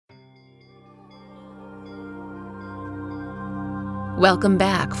Welcome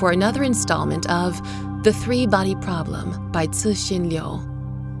back for another installment of The Three-Body Problem by Cixin Liu.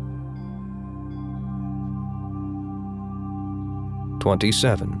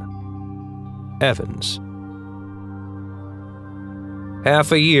 27. Evans.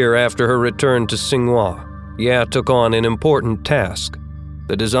 Half a year after her return to Tsinghua, Ye took on an important task,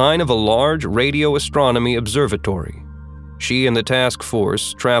 the design of a large radio astronomy observatory. She and the task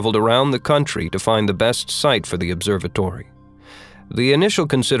force traveled around the country to find the best site for the observatory. The initial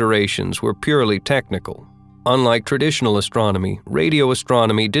considerations were purely technical. Unlike traditional astronomy, radio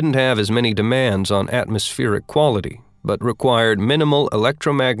astronomy didn't have as many demands on atmospheric quality, but required minimal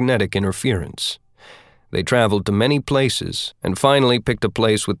electromagnetic interference. They traveled to many places and finally picked a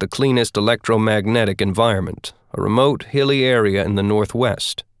place with the cleanest electromagnetic environment, a remote, hilly area in the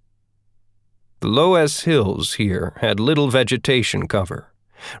northwest. The Loess Hills here had little vegetation cover.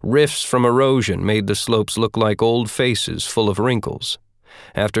 Rifts from erosion made the slopes look like old faces full of wrinkles.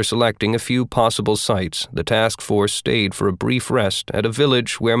 After selecting a few possible sites, the task force stayed for a brief rest at a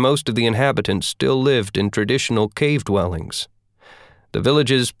village where most of the inhabitants still lived in traditional cave dwellings. The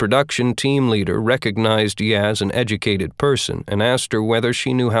village's production team leader recognized Ye as an educated person and asked her whether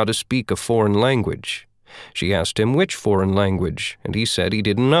she knew how to speak a foreign language. She asked him which foreign language, and he said he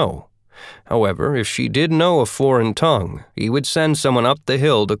didn't know. However, if she did know a foreign tongue, he would send someone up the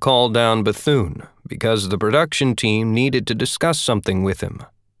hill to call down Bethune, because the production team needed to discuss something with him.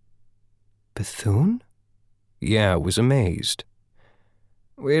 Bethune? Ye was amazed.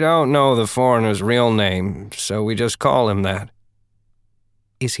 We don't know the foreigner's real name, so we just call him that.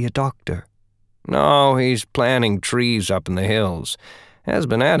 Is he a doctor? No, he's planting trees up in the hills. Has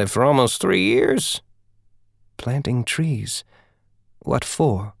been at it for almost 3 years. Planting trees? What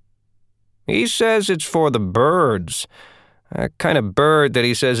for? He says it's for the birds. A kind of bird that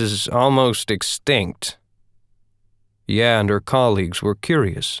he says is almost extinct. Ye and her colleagues were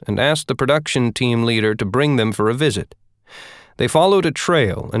curious and asked the production team leader to bring them for a visit. They followed a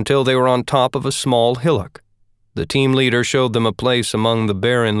trail until they were on top of a small hillock. The team leader showed them a place among the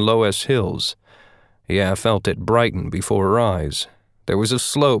barren Loess Hills. Ye felt it brighten before her eyes. There was a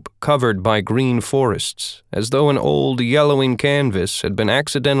slope covered by green forests, as though an old yellowing canvas had been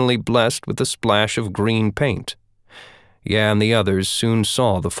accidentally blessed with a splash of green paint. Ye and the others soon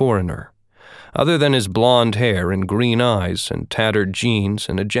saw the foreigner. Other than his blonde hair and green eyes and tattered jeans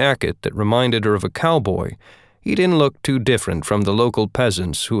and a jacket that reminded her of a cowboy, he didn't look too different from the local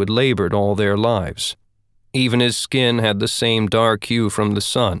peasants who had labored all their lives. Even his skin had the same dark hue from the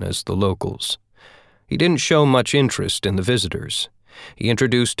sun as the locals. He didn't show much interest in the visitors. He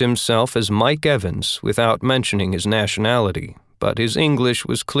introduced himself as Mike Evans without mentioning his nationality, but his English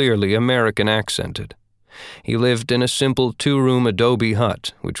was clearly American accented. He lived in a simple 2-room adobe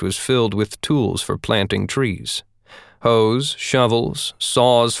hut, which was filled with tools for planting trees. Hoes, shovels,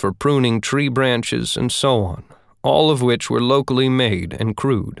 saws for pruning tree branches, and so on, all of which were locally made and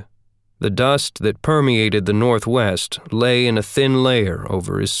crude. The dust that permeated the northwest lay in a thin layer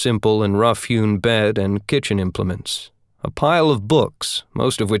over his simple and rough-hewn bed and kitchen implements. A pile of books,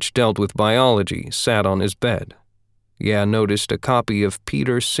 most of which dealt with biology, sat on his bed. Ye noticed a copy of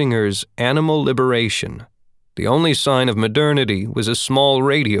Peter Singer's Animal Liberation. The only sign of modernity was a small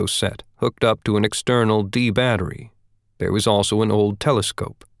radio set hooked up to an external D battery. There was also an old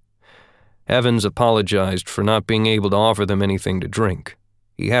telescope. Evans apologized for not being able to offer them anything to drink.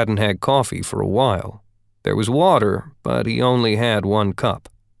 He hadn't had coffee for a while. There was water, but he only had 1 cup.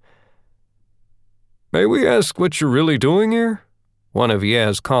 May we ask what you're really doing here? One of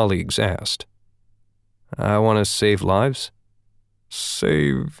Ye's colleagues asked. I want to save lives.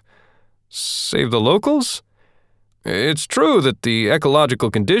 Save the locals? It's true that the ecological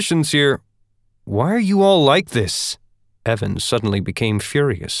conditions here... Why are you all like this? Evans suddenly became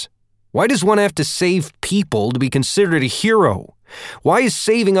furious. Why does one have to save people to be considered a hero? Why is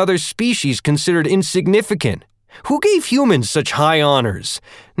saving other species considered insignificant? Who gave humans such high honors?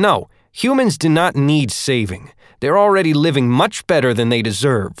 No, humans do not need saving. They're already living much better than they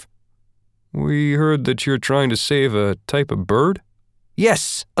deserve. We heard that you're trying to save a type of bird?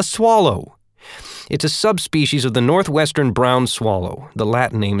 Yes, a swallow. It's a subspecies of the northwestern brown swallow. The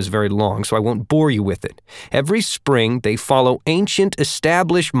Latin name is very long, so I won't bore you with it. Every spring, they follow ancient,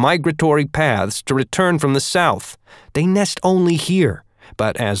 established migratory paths to return from the south. They nest only here.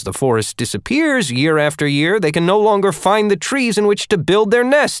 But as the forest disappears year after year, they can no longer find the trees in which to build their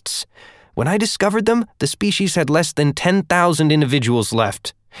nests. When I discovered them, the species had less than 10,000 individuals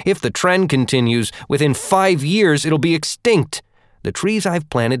left. If the trend continues, within 5 years it'll be extinct. The trees I've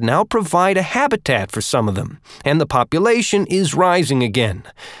planted now provide a habitat for some of them, and the population is rising again.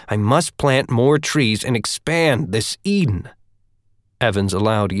 I must plant more trees and expand this Eden. Evans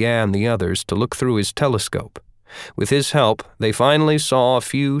allowed Ye and the others to look through his telescope. With his help, they finally saw a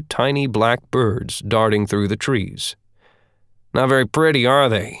few tiny black birds darting through the trees. Not very pretty, are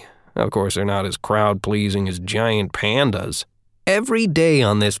they? Of course, they're not as crowd-pleasing as giant pandas. Every day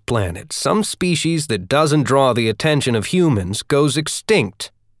on this planet, some species that doesn't draw the attention of humans goes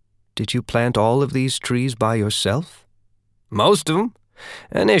extinct. Did you plant all of these trees by yourself? Most of them.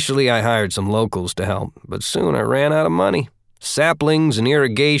 Initially, I hired some locals to help, but soon I ran out of money. Saplings and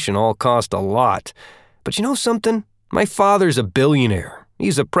irrigation all cost a lot. But you know something? My father's a billionaire.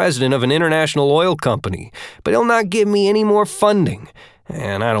 He's the president of an international oil company, but he'll not give me any more funding,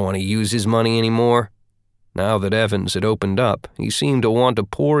 and I don't want to use his money anymore. Now that Evans had opened up, he seemed to want to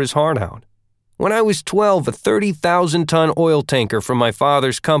pour his heart out. When I was 12, a 30,000-ton oil tanker from my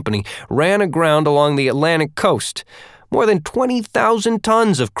father's company ran aground along the Atlantic coast. More than 20,000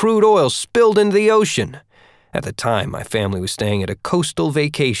 tons of crude oil spilled into the ocean. At the time, my family was staying at a coastal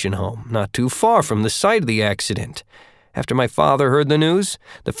vacation home, not too far from the site of the accident. After my father heard the news,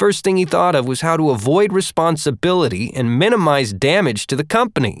 the first thing he thought of was how to avoid responsibility and minimize damage to the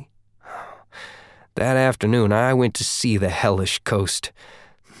company. That afternoon, I went to see the hellish coast.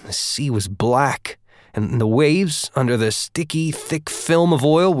 The sea was black, and the waves, under the sticky, thick film of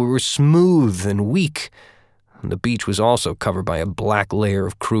oil, were smooth and weak. The beach was also covered by a black layer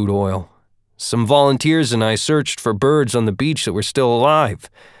of crude oil. Some volunteers and I searched for birds on the beach that were still alive.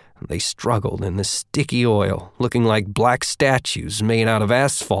 They struggled in the sticky oil, looking like black statues made out of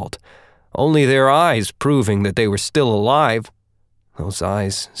asphalt, only their eyes proving that they were still alive. Those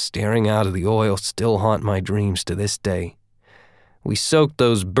eyes staring out of the oil still haunt my dreams to this day. We soaked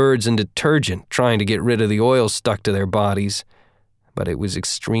those birds in detergent, trying to get rid of the oil stuck to their bodies, but it was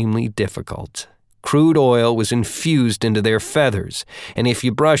extremely difficult. Crude oil was infused into their feathers, and if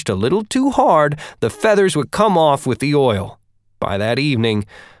you brushed a little too hard, the feathers would come off with the oil. By that evening,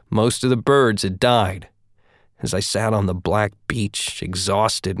 most of the birds had died. As I sat on the black beach,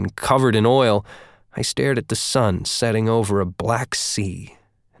 exhausted and covered in oil, I stared at the sun setting over a black sea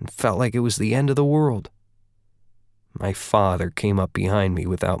and felt like it was the end of the world. My father came up behind me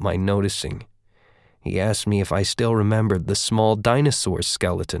without my noticing. He asked me if I still remembered the small dinosaur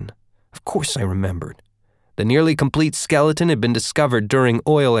skeleton. Of course I remembered. The nearly complete skeleton had been discovered during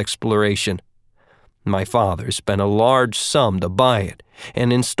oil exploration. My father spent a large sum to buy it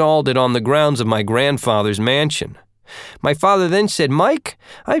and installed it on the grounds of my grandfather's mansion. My father then said, "Mike,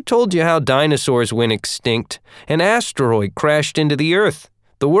 I've told you how dinosaurs went extinct. An asteroid crashed into the Earth.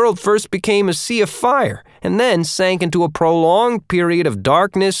 The world first became a sea of fire and then sank into a prolonged period of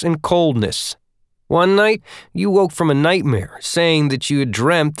darkness and coldness. One night, you woke from a nightmare, saying that you had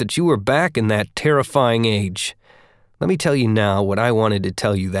dreamt that you were back in that terrifying age. Let me tell you now what I wanted to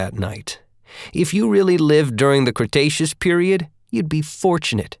tell you that night. If you really lived during the Cretaceous period, you'd be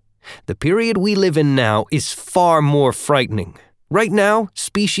fortunate. The period we live in now is far more frightening. Right now,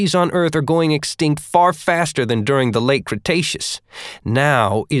 species on Earth are going extinct far faster than during the late Cretaceous.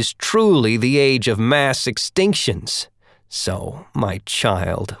 Now is truly the age of mass extinctions. So, my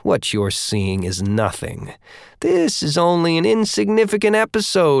child, what you're seeing is nothing. This is only an insignificant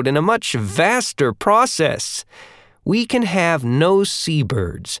episode in a much vaster process. We can have no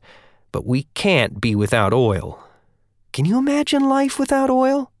seabirds, but we can't be without oil. Can you imagine life without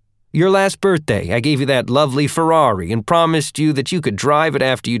oil? Your last birthday, I gave you that lovely Ferrari and promised you that you could drive it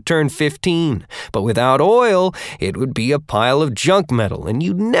after you turned 15. But without oil, it would be a pile of junk metal and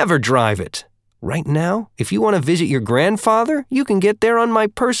you'd never drive it. Right now, if you want to visit your grandfather, you can get there on my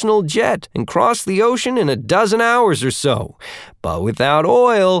personal jet and cross the ocean in a dozen hours or so. But without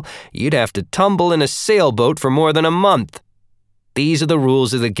oil, you'd have to tumble in a sailboat for more than a month. These are the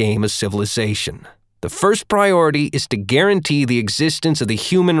rules of the game of civilization. The first priority is to guarantee the existence of the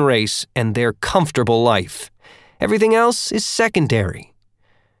human race and their comfortable life. Everything else is secondary.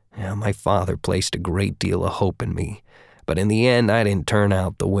 Now, my father placed a great deal of hope in me, but in the end, I didn't turn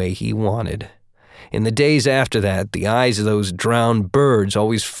out the way he wanted. In the days after that, the eyes of those drowned birds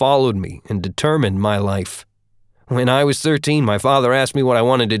always followed me and determined my life. When I was 13, my father asked me what I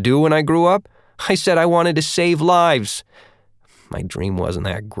wanted to do when I grew up. I said I wanted to save lives. My dream wasn't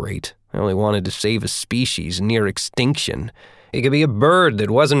that great. I only wanted to save a species near extinction. It could be a bird that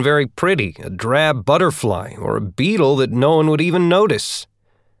wasn't very pretty, a drab butterfly, or a beetle that no one would even notice.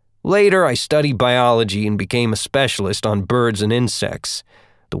 Later, I studied biology and became a specialist on birds and insects.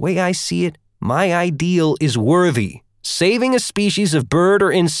 The way I see it, my ideal is worthy. Saving a species of bird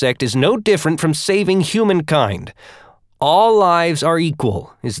or insect is no different from saving humankind. All lives are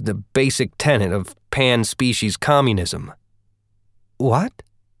equal is the basic tenet of pan-species communism. What?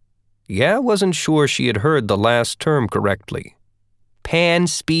 Yeah, wasn't sure she had heard the last term correctly.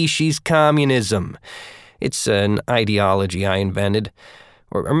 Pan-species communism. It's an ideology I invented.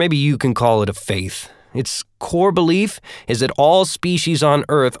 Or maybe you can call it a faith. Its core belief is that all species on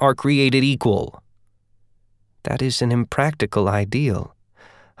Earth are created equal. That is an impractical ideal.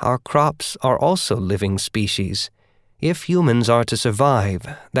 Our crops are also living species. If humans are to survive,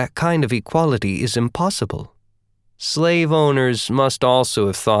 that kind of equality is impossible. Slave owners must also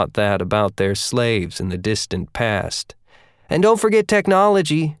have thought that about their slaves in the distant past. And don't forget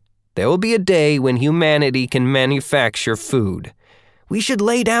technology. There will be a day when humanity can manufacture food. We should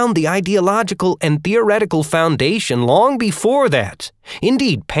lay down the ideological and theoretical foundation long before that.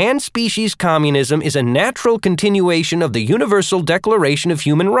 Indeed, pan-species communism is a natural continuation of the Universal Declaration of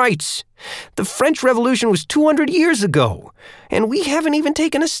Human Rights. The French Revolution was 200 years ago, and we haven't even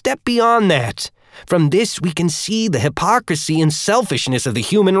taken a step beyond that. From this, we can see the hypocrisy and selfishness of the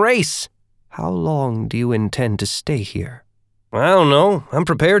human race. How long do you intend to stay here? I don't know. I'm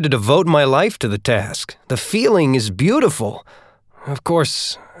prepared to devote my life to the task. The feeling is beautiful. Of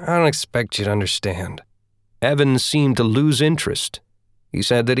course, I don't expect you to understand. Evans seemed to lose interest. He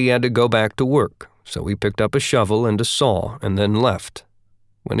said that he had to go back to work, so he picked up a shovel and a saw and then left.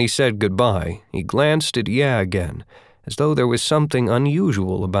 When he said goodbye, he glanced at Ye again, as though there was something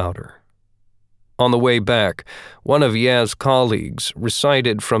unusual about her. On the way back, one of Ye's colleagues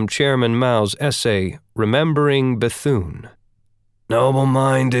recited from Chairman Mao's essay, Remembering Bethune.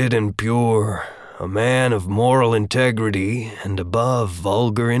 Noble-minded and pure, a man of moral integrity and above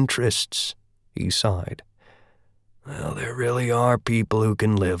vulgar interests, he sighed. Well, there really are people who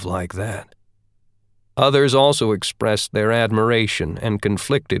can live like that. Others also expressed their admiration and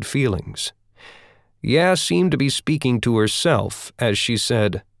conflicted feelings. Ye seemed to be speaking to herself as she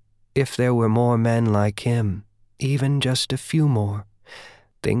said, "If there were more men like him, even just a few more,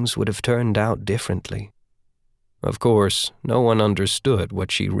 things would have turned out differently." Of course, no one understood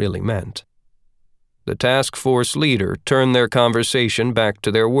what she really meant. The task force leader turned their conversation back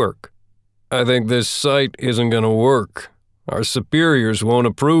to their work. I think this site isn't going to work. Our superiors won't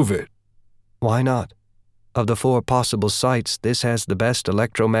approve it. Why not? Of the 4 possible sites, this has the best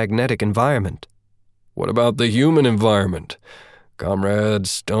electromagnetic environment. What about the human environment?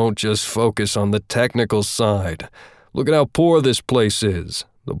 Comrades, don't just focus on the technical side. Look at how poor this place is.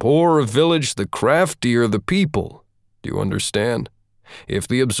 The poorer a village, the craftier the people. Do you understand? If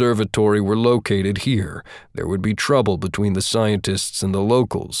the observatory were located here, there would be trouble between the scientists and the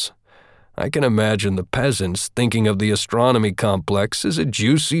locals. I can imagine the peasants thinking of the astronomy complex as a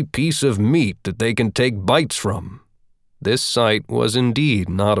juicy piece of meat that they can take bites from. This site was indeed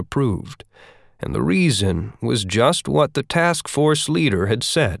not approved, and the reason was just what the task force leader had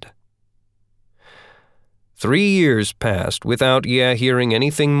said. 3 years passed without Ye hearing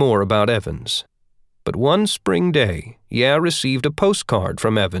anything more about Evans. But one spring day, Ye received a postcard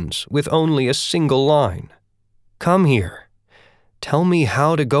from Evans with only a single line. "Come here. Tell me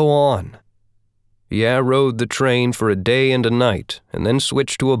how to go on." Ye rode the train for a day and a night, and then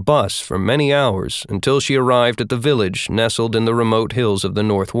switched to a bus for many hours until she arrived at the village nestled in the remote hills of the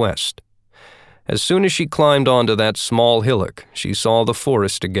northwest. As soon as she climbed onto that small hillock, she saw the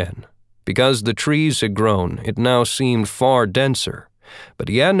forest again. Because the trees had grown, it now seemed far denser, but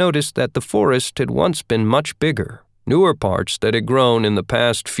Ye noticed that the forest had once been much bigger. Newer parts that had grown in the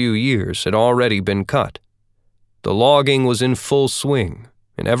past few years had already been cut. The logging was in full swing.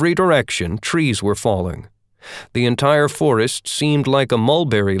 In every direction, trees were falling. The entire forest seemed like a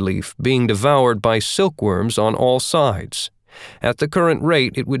mulberry leaf being devoured by silkworms on all sides. At the current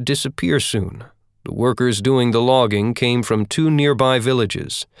rate, it would disappear soon. The workers doing the logging came from 2 nearby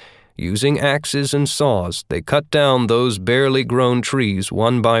villages. Using axes and saws, they cut down those barely grown trees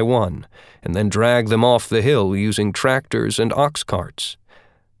one by one, and then dragged them off the hill using tractors and ox carts.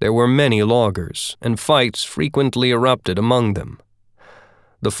 There were many loggers, and fights frequently erupted among them.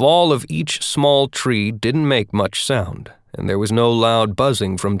 The fall of each small tree didn't make much sound, and there was no loud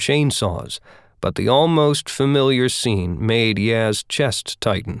buzzing from chainsaws, but the almost familiar scene made Ye's chest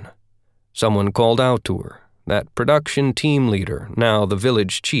tighten. Someone called out to her, that production team leader, now the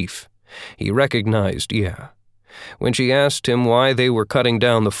village chief. He recognized Ye. When she asked him why they were cutting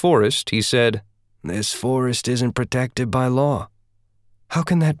down the forest, he said, "This forest isn't protected by law." "How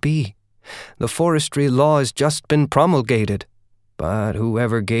can that be? The forestry law has just been promulgated." "But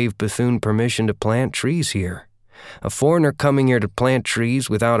whoever gave Bethune permission to plant trees here? A foreigner coming here to plant trees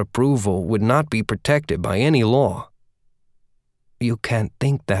without approval would not be protected by any law." "You can't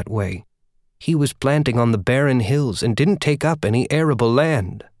think that way. He was planting on the barren hills and didn't take up any arable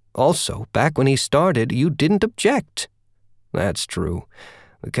land. Also, back when he started, you didn't object." "That's true.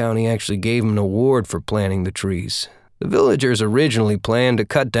 The county actually gave him an award for planting the trees. The villagers originally planned to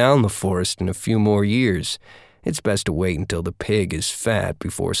cut down the forest in a few more years. It's best to wait until the pig is fat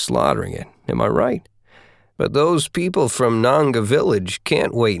before slaughtering it, am I right? But those people from Nanga village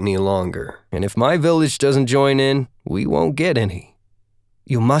can't wait any longer, and if my village doesn't join in, we won't get any.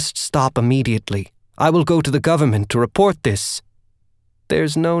 You must stop immediately. I will go to the government to report this.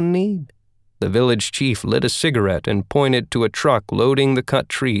 There's no need. The village chief lit a cigarette and pointed to a truck loading the cut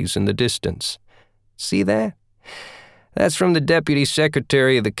trees in the distance. See that? That's from the deputy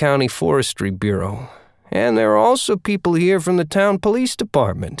secretary of the county forestry bureau. And there are also people here from the town police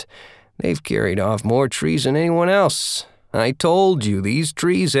department. They've carried off more trees than anyone else. I told you, these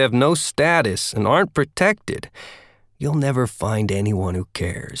trees have no status and aren't protected. You'll never find anyone who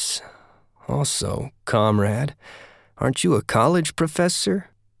cares. Also, comrade, aren't you a college professor?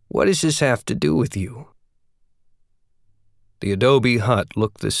 What does this have to do with you? The adobe hut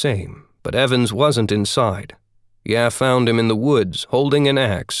looked the same, but Evans wasn't inside. Ye found him in the woods, holding an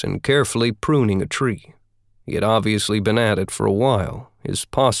axe and carefully pruning a tree. He had obviously been at it for a while, his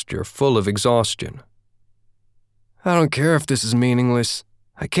posture full of exhaustion. I don't care if this is meaningless.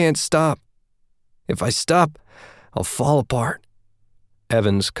 I can't stop. If I stop, I'll fall apart.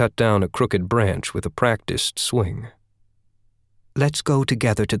 Evans cut down a crooked branch with a practiced swing. Let's go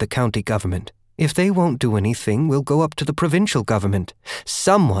together to the county government. If they won't do anything, we'll go up to the provincial government.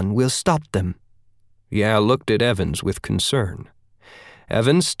 Someone will stop them. Ye looked at Evans with concern.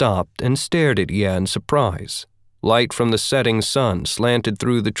 Evans stopped and stared at Ye in surprise. Light from the setting sun slanted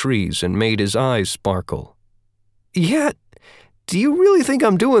through the trees and made his eyes sparkle. Yeah, do you really think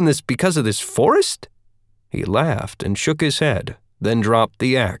I'm doing this because of this forest? He laughed and shook his head, then dropped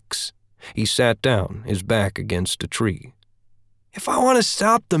the axe. He sat down, his back against a tree. If I want to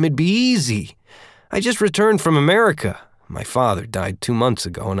stop them, it'd be easy. I just returned from America. My father died 2 months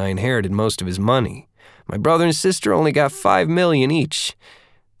ago and I inherited most of his money. My brother and sister only got $5 million each.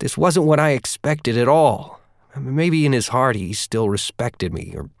 This wasn't what I expected at all. Maybe in his heart he still respected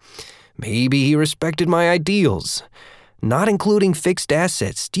me, or maybe he respected my ideals. Not including fixed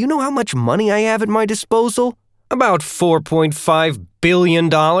assets. Do you know how much money I have at my disposal? About $4.5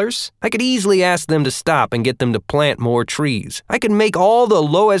 billion. I could easily ask them to stop and get them to plant more trees. I could make all the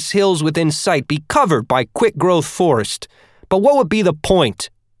lowest hills within sight be covered by quick-growth forest. But what would be the point?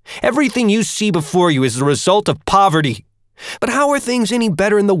 Everything you see before you is the result of poverty. But how are things any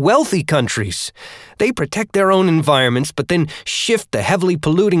better in the wealthy countries? They protect their own environments, but then shift the heavily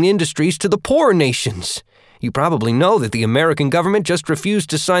polluting industries to the poorer nations. You probably know that the American government just refused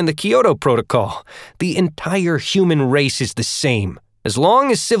to sign the Kyoto Protocol. The entire human race is the same. As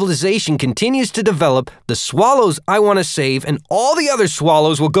long as civilization continues to develop, the swallows I want to save and all the other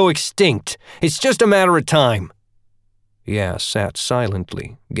swallows will go extinct. It's just a matter of time. Ye sat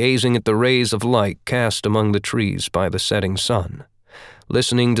silently, gazing at the rays of light cast among the trees by the setting sun,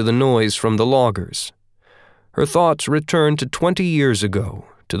 listening to the noise from the loggers. Her thoughts returned to 20 years ago,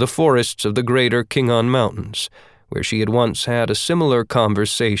 to the forests of the greater Kingon Mountains, where she had once had a similar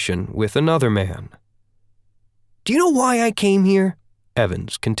conversation with another man. Do you know why I came here?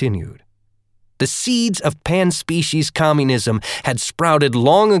 Evans continued. The seeds of pan-species communism had sprouted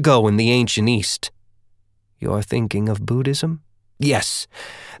long ago in the ancient East. You're thinking of Buddhism? Yes.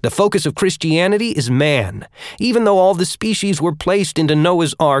 The focus of Christianity is man. Even though all the species were placed into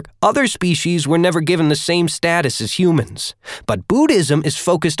Noah's Ark, other species were never given the same status as humans. But Buddhism is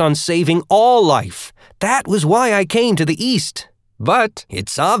focused on saving all life. That was why I came to the East. But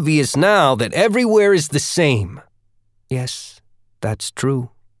it's obvious now that everywhere is the same. Yes, that's true.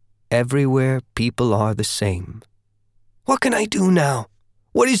 Everywhere people are the same. What can I do now?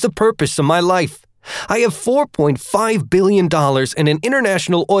 What is the purpose of my life? I have $4.5 billion and an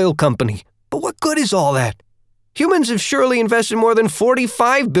international oil company. But what good is all that? Humans have surely invested more than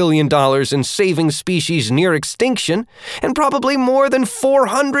 $45 billion in saving species near extinction, and probably more than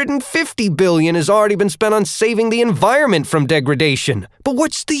 $450 billion has already been spent on saving the environment from degradation. But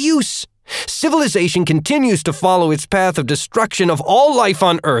what's the use? Civilization continues to follow its path of destruction of all life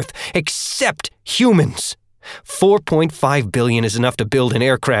on Earth, except humans. $4.5 billion is enough to build an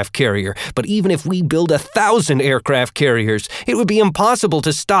aircraft carrier, but even if we build 1,000 aircraft carriers, it would be impossible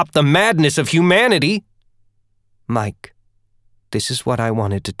to stop the madness of humanity. Mike, this is what I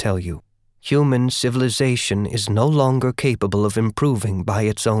wanted to tell you. Human civilization is no longer capable of improving by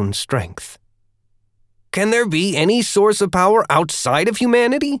its own strength. Can there be any source of power outside of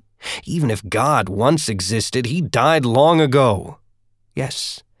humanity? Even if God once existed, he died long ago.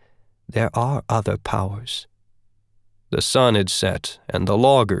 Yes, there are other powers. The sun had set, and the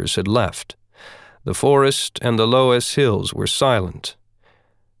loggers had left. The forest and the lowest hills were silent.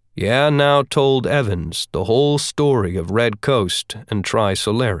 Ye now told Evans the whole story of Red Coast and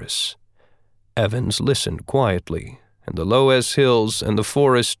Trisolaris. Evans listened quietly, and the Loess Hills and the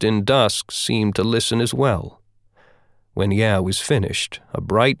forest in dusk seemed to listen as well. When Ye was finished, a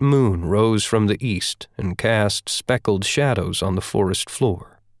bright moon rose from the east and cast speckled shadows on the forest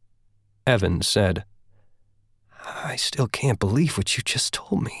floor. Evans said, "I still can't believe what you just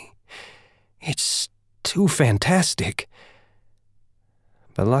told me. It's too fantastic.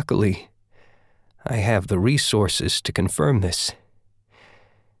 But luckily, I have the resources to confirm this.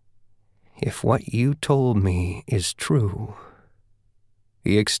 If what you told me is true."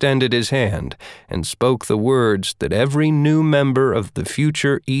 He extended his hand and spoke the words that every new member of the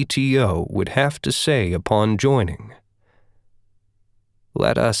future ETO would have to say upon joining.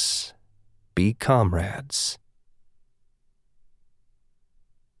 "Let us be comrades."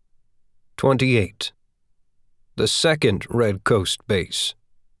 28. The second Red Coast base.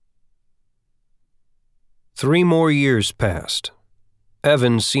 3 more years passed.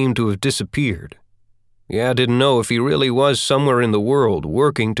 Evans seemed to have disappeared. Ye didn't know if he really was somewhere in the world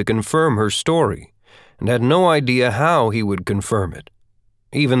working to confirm her story, and had no idea how he would confirm it.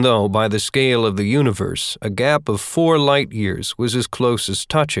 Even though, by the scale of the universe, a gap of 4 light years was as close as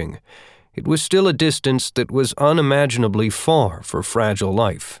touching, it was still a distance that was unimaginably far for fragile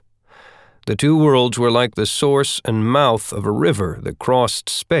life. The two worlds were like the source and mouth of a river that crossed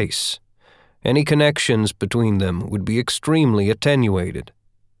space. Any connections between them would be extremely attenuated.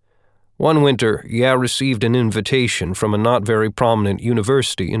 One winter, Ye received an invitation from a not very prominent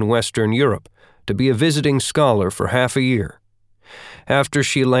university in Western Europe to be a visiting scholar for half a year. After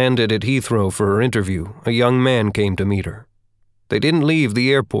she landed at Heathrow for her interview, a young man came to meet her. They didn't leave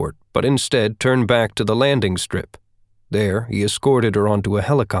the airport, but instead turned back to the landing strip. There, he escorted her onto a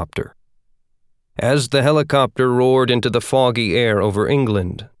helicopter. As the helicopter roared into the foggy air over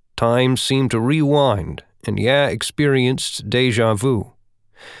England, time seemed to rewind, and Ye experienced déjà vu.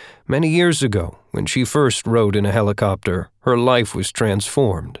 Many years ago, when she first rode in a helicopter, her life was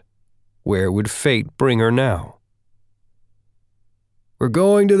transformed. Where would fate bring her now? "We're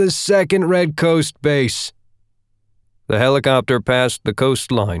going to the second Red Coast base." The helicopter passed the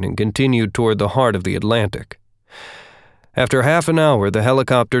coastline and continued toward the heart of the Atlantic. After half an hour, the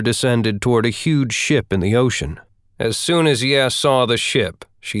helicopter descended toward a huge ship in the ocean. As soon as Ye saw the ship,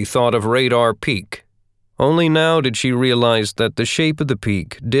 she thought of Radar Peak. Only now did she realize that the shape of the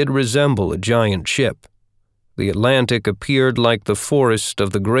peak did resemble a giant ship. The Atlantic appeared like the forest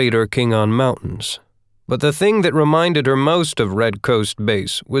of the greater Kingon Mountains. But the thing that reminded her most of Red Coast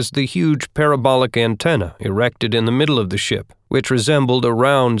Base was the huge parabolic antenna erected in the middle of the ship, which resembled a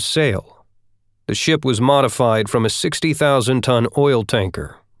round sail. The ship was modified from a 60,000-ton oil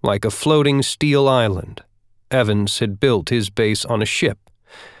tanker, like a floating steel island. Evans had built his base on a ship.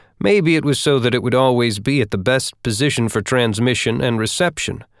 Maybe it was so that it would always be at the best position for transmission and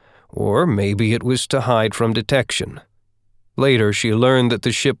reception, or maybe it was to hide from detection. Later, she learned that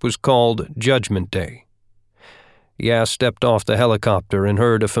the ship was called Judgment Day. Ye stepped off the helicopter and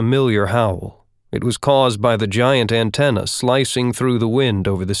heard a familiar howl. It was caused by the giant antenna slicing through the wind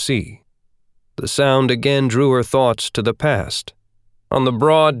over the sea. The sound again drew her thoughts to the past. On the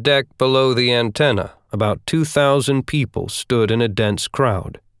broad deck below the antenna, about 2,000 people stood in a dense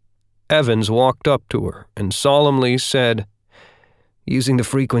crowd. Evans walked up to her and solemnly said, "Using the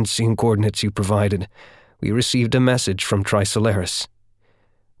frequency and coordinates you provided, we received a message from Trisolaris.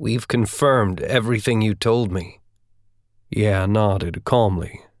 We've confirmed everything you told me." Ye nodded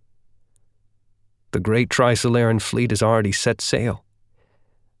calmly. "The great Trisolaran fleet has already set sail.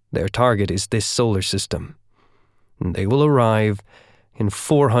 Their target is this solar system, and they will arrive in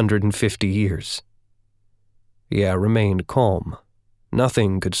 450 years. Ye remained calm.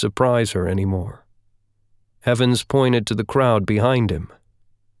 Nothing could surprise her anymore. Evans pointed to the crowd behind him.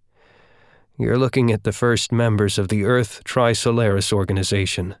 "You're looking at the first members of the Earth-Trisolaris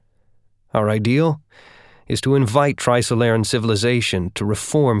organization. Our ideal is to invite Trisolaran civilization to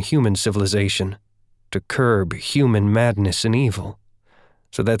reform human civilization, to curb human madness and evil,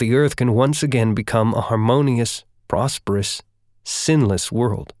 so that the Earth can once again become a harmonious, prosperous, sinless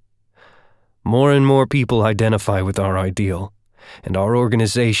world. More and more people identify with our ideal, and our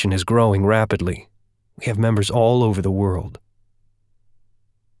organization is growing rapidly. We have members all over the world."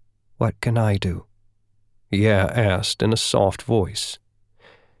 "What can I do?" Ye asked in a soft voice.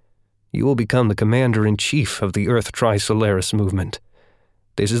 "You will become the commander-in-chief of the Earth-Trisolaris Movement.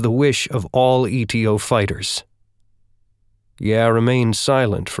 This is the wish of all ETO fighters." Ye remained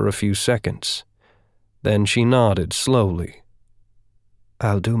silent for a few seconds. Then she nodded slowly.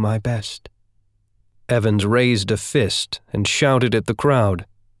 "I'll do my best." Evans raised a fist and shouted at the crowd,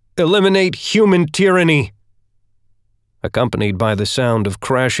 Eliminate human tyranny!" Accompanied by the sound of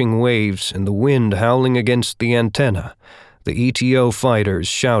crashing waves and the wind howling against the antenna, the ETO fighters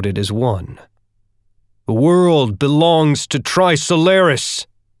shouted as one. "The world belongs to Earth-Trisolaris!"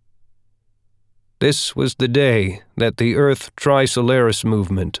 This was the day that the Earth-Trisolaris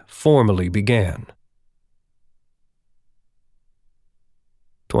Movement formally began.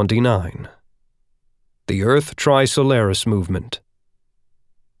 29. The Earth-Trisolaris Movement.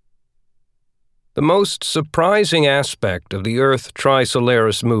 The most surprising aspect of the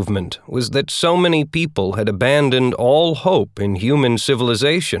Earth-Trisolaris Movement was that so many people had abandoned all hope in human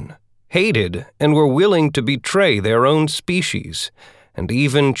civilization, hated and were willing to betray their own species, and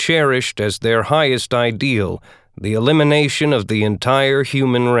even cherished as their highest ideal the elimination of the entire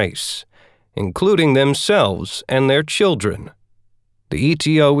human race, including themselves and their children. The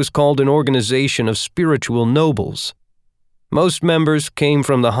ETO was called an organization of spiritual nobles. Most members came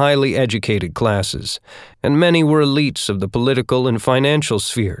from the highly educated classes, and many were elites of the political and financial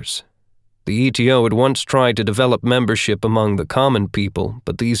spheres. The ETO had once tried to develop membership among the common people,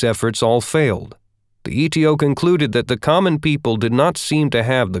 but these efforts all failed. The ETO concluded that the common people did not seem to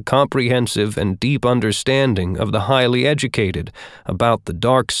have the comprehensive and deep understanding of the highly educated about the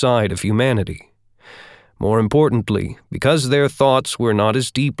dark side of humanity. More importantly, because their thoughts were not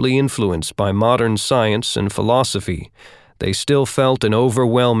as deeply influenced by modern science and philosophy, they still felt an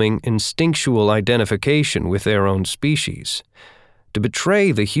overwhelming instinctual identification with their own species. To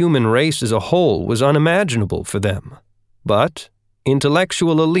betray the human race as a whole was unimaginable for them. But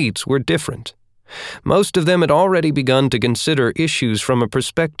intellectual elites were different. Most of them had already begun to consider issues from a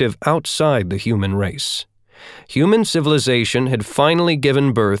perspective outside the human race. Human civilization had finally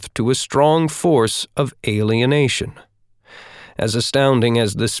given birth to a strong force of alienation. As astounding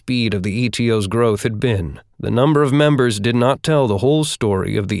as the speed of the ETO's growth had been, the number of members did not tell the whole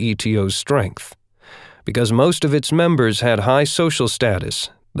story of the ETO's strength. Because most of its members had high social status,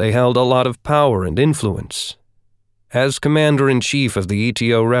 they held a lot of power and influence. As commander-in-chief of the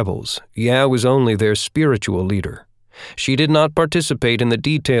ETO rebels, Ye was only their spiritual leader. She did not participate in the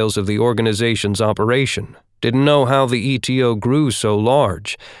details of the organization's operation, didn't know how the ETO grew so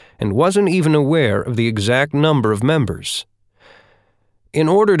large, and wasn't even aware of the exact number of members. In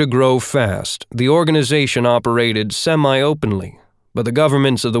order to grow fast, the organization operated semi-openly, but the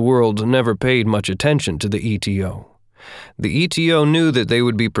governments of the world never paid much attention to the ETO. The ETO knew that they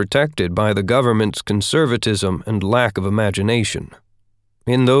would be protected by the government's conservatism and lack of imagination.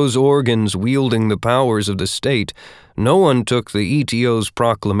 In those organs wielding the powers of the state, no one took the ETO's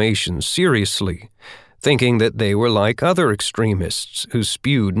proclamations seriously, thinking that they were like other extremists who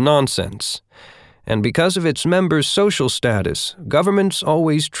spewed nonsense. And because of its members' social status, governments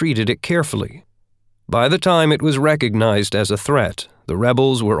always treated it carefully. By the time it was recognized as a threat, the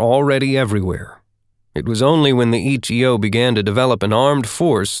rebels were already everywhere. It was only when the ETO began to develop an armed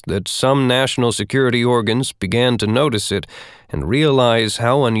force that some national security organs began to notice it and realize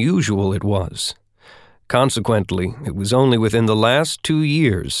how unusual it was. Consequently, it was only within the last 2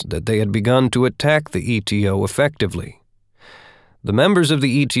 years that they had begun to attack the ETO effectively. The members of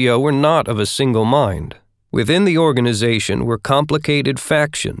the ETO were not of a single mind. Within the organization were complicated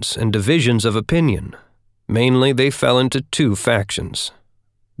factions and divisions of opinion. Mainly, they fell into 2 factions.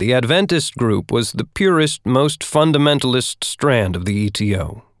 The Adventist group was the purest, most fundamentalist strand of the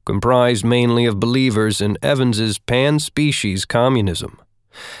ETO, comprised mainly of believers in Evans's pan-species communism.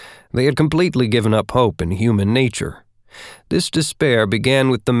 They had completely given up hope in human nature. This despair began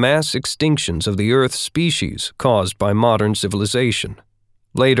with the mass extinctions of the Earth species caused by modern civilization.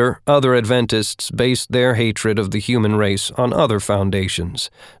 Later, other Adventists based their hatred of the human race on other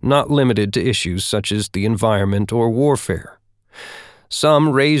foundations, not limited to issues such as the environment or warfare.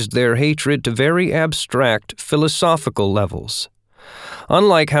 Some raised their hatred to very abstract philosophical levels.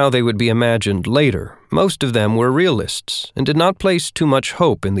 Unlike how they would be imagined later, most of them were realists and did not place too much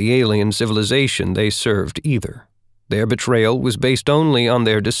hope in the alien civilization they served either. Their betrayal was based only on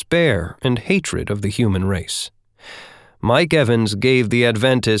their despair and hatred of the human race. Mike Evans gave the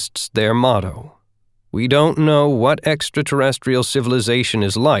Adventists their motto: "We don't know what extraterrestrial civilization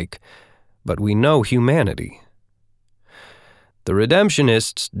is like, but we know humanity." The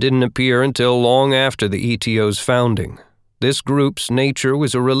Redemptionists didn't appear until long after the ETO's founding. This group's nature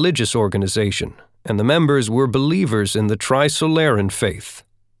was a religious organization, and the members were believers in the Trisolaran faith.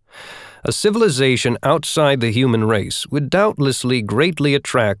 A civilization outside the human race would doubtlessly greatly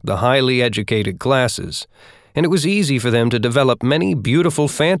attract the highly educated classes, and it was easy for them to develop many beautiful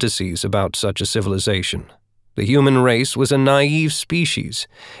fantasies about such a civilization. The human race was a naive species,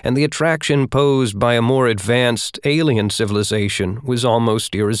 and the attraction posed by a more advanced alien civilization was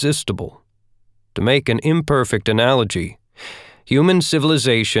almost irresistible. To make an imperfect analogy, human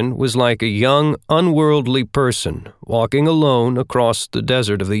civilization was like a young, unworldly person walking alone across the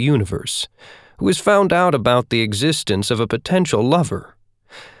desert of the universe, who has found out about the existence of a potential lover.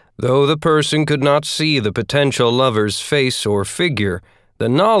 Though the person could not see the potential lover's face or figure, the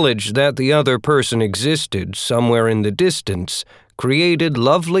knowledge that the other person existed somewhere in the distance created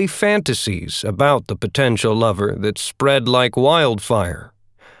lovely fantasies about the potential lover that spread like wildfire.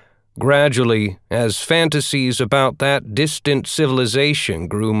 Gradually, as fantasies about that distant civilization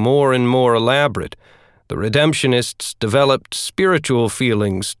grew more and more elaborate, the Redemptionists developed spiritual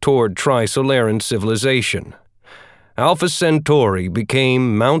feelings toward Trisolaran civilization. Alpha Centauri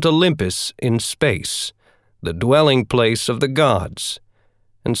became Mount Olympus in space, the dwelling place of the gods.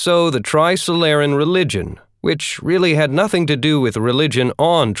 And so the Trisolaran religion, which really had nothing to do with religion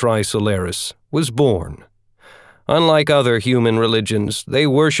on Trisolaris, was born. Unlike other human religions, they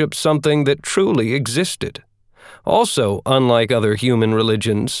worshiped something that truly existed. Also, unlike other human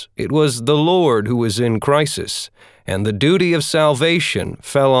religions, it was the Lord who was in crisis, and the duty of salvation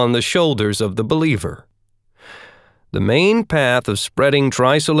fell on the shoulders of the believer. The main path of spreading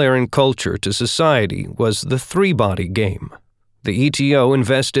Trisolaran culture to society was the three-body game. The ETO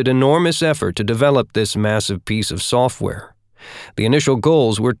invested enormous effort to develop this massive piece of software. The initial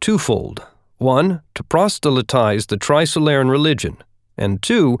goals were twofold. One, to proselytize the Trisolaran religion, and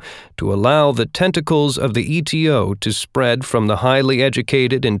two, to allow the tentacles of the ETO to spread from the highly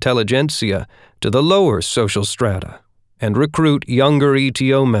educated intelligentsia to the lower social strata, and recruit younger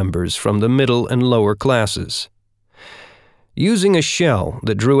ETO members from the middle and lower classes. Using a shell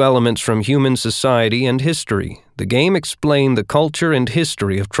that drew elements from human society and history, the game explained the culture and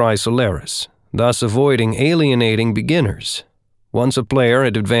history of Trisolaris, thus avoiding alienating beginners. Once a player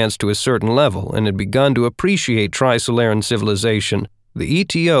had advanced to a certain level and had begun to appreciate Trisolaran civilization, the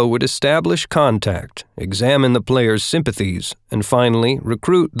ETO would establish contact, examine the player's sympathies, and finally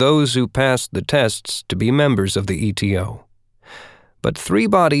recruit those who passed the tests to be members of the ETO. But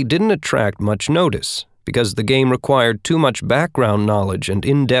three-body didn't attract much notice, because the game required too much background knowledge and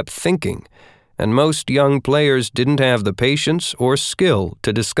in-depth thinking, and most young players didn't have the patience or skill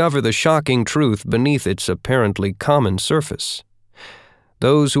to discover the shocking truth beneath its apparently common surface.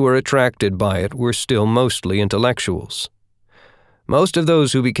 Those who were attracted by it were still mostly intellectuals. Most of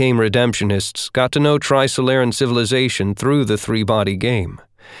those who became Redemptionists got to know Trisolaran civilization through the three-body game,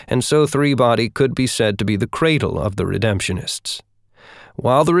 and so three-body could be said to be the cradle of the Redemptionists.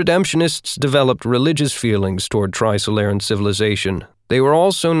 While the Redemptionists developed religious feelings toward Trisolaran civilization, they were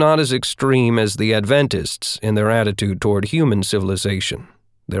also not as extreme as the Adventists in their attitude toward human civilization.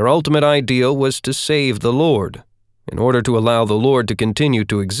 Their ultimate ideal was to save the Lord. In order to allow the Lord to continue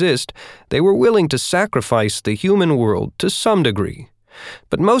to exist, they were willing to sacrifice the human world to some degree.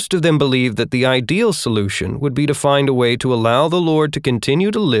 But most of them believed that the ideal solution would be to find a way to allow the Lord to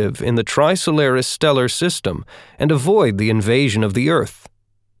continue to live in the Trisolaris stellar system and avoid the invasion of the Earth.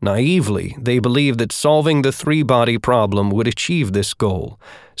 Naively, they believed that solving the three-body problem would achieve this goal,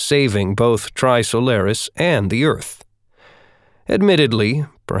 saving both Trisolaris and the Earth. Admittedly,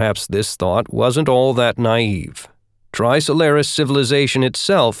 perhaps this thought wasn't all that naive. Trisolaris civilization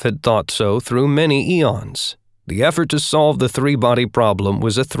itself had thought so through many eons. The effort to solve the three-body problem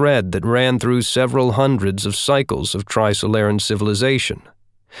was a thread that ran through several hundreds of cycles of Trisolaran civilization.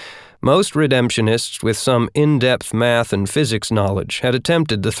 Most Redemptionists with some in-depth math and physics knowledge had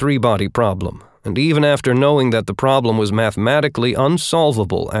attempted the three-body problem, and even after knowing that the problem was mathematically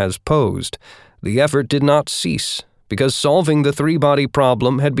unsolvable as posed, the effort did not cease, because solving the three-body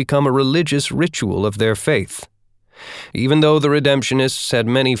problem had become a religious ritual of their faith. Even though the Redemptionists had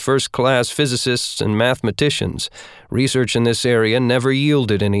many first-class physicists and mathematicians, research in this area never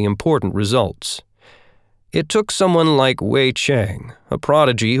yielded any important results. It took someone like Wei Chang, a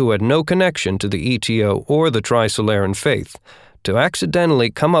prodigy who had no connection to the ETO or the Trisolaran faith, to accidentally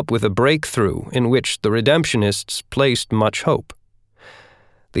come up with a breakthrough in which the Redemptionists placed much hope.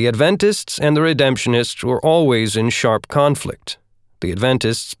 The Adventists and the Redemptionists were always in sharp conflict. The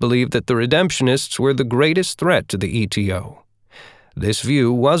Adventists believed that the Redemptionists were the greatest threat to the ETO. This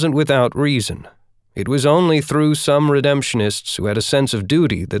view wasn't without reason. It was only through some Redemptionists who had a sense of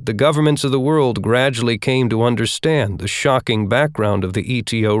duty that the governments of the world gradually came to understand the shocking background of the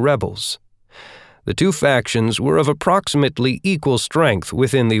ETO rebels. The two factions were of approximately equal strength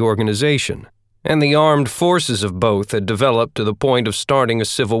within the organization, and the armed forces of both had developed to the point of starting a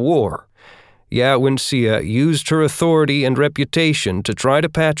civil war. Ye Wenji used her authority and reputation to try to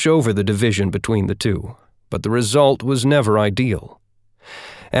patch over the division between the two. but the result was never ideal.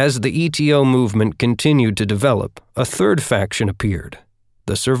 As the ETO movement continued to develop, a third faction appeared,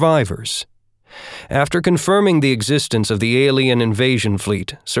 the survivors. After confirming the existence of the alien invasion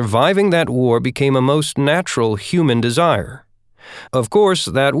fleet, surviving that war became a most natural human desire. Of course,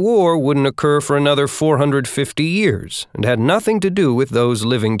 that war wouldn't occur for another 450 years and had nothing to do with those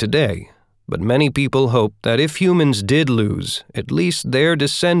living today. But many people hoped that if humans did lose, at least their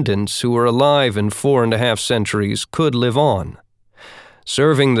descendants who were alive in 4.5 centuries could live on.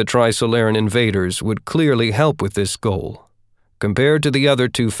 Serving the Trisolaran invaders would clearly help with this goal. Compared to the other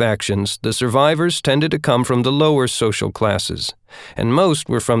two factions, the survivors tended to come from the lower social classes, and most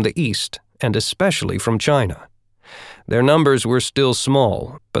were from the East, and especially from China. Their numbers were still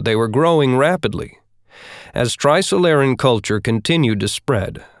small, but they were growing rapidly. As Trisolaran culture continued to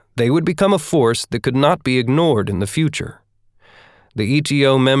spread, they would become a force that could not be ignored in the future. The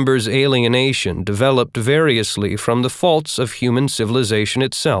ETO members' alienation developed variously from the faults of human civilization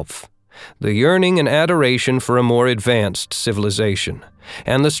itself, the yearning and adoration for a more advanced civilization,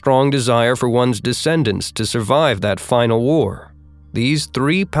 and the strong desire for one's descendants to survive that final war. These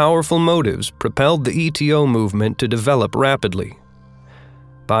three powerful motives propelled the ETO movement to develop rapidly.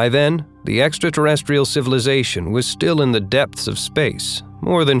 By then, the extraterrestrial civilization was still in the depths of space,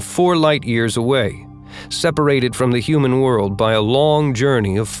 more than 4 light-years away, separated from the human world by a long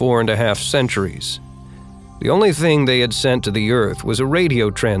journey of 4.5 centuries. The only thing they had sent to the Earth was a radio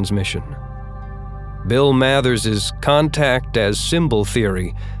transmission. Bill Mathers's contact as symbol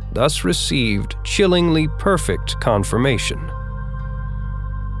theory thus received chillingly perfect confirmation.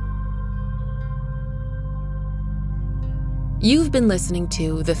 You've been listening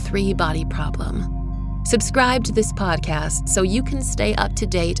to The Three-Body Problem. Subscribe to this podcast so you can stay up to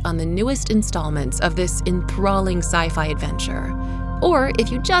date on the newest installments of this enthralling sci-fi adventure. Or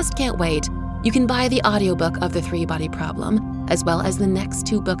if you just can't wait, you can buy the audiobook of The Three-Body Problem, as well as the next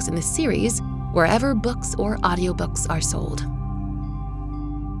 2 books in the series, wherever books or audiobooks are sold.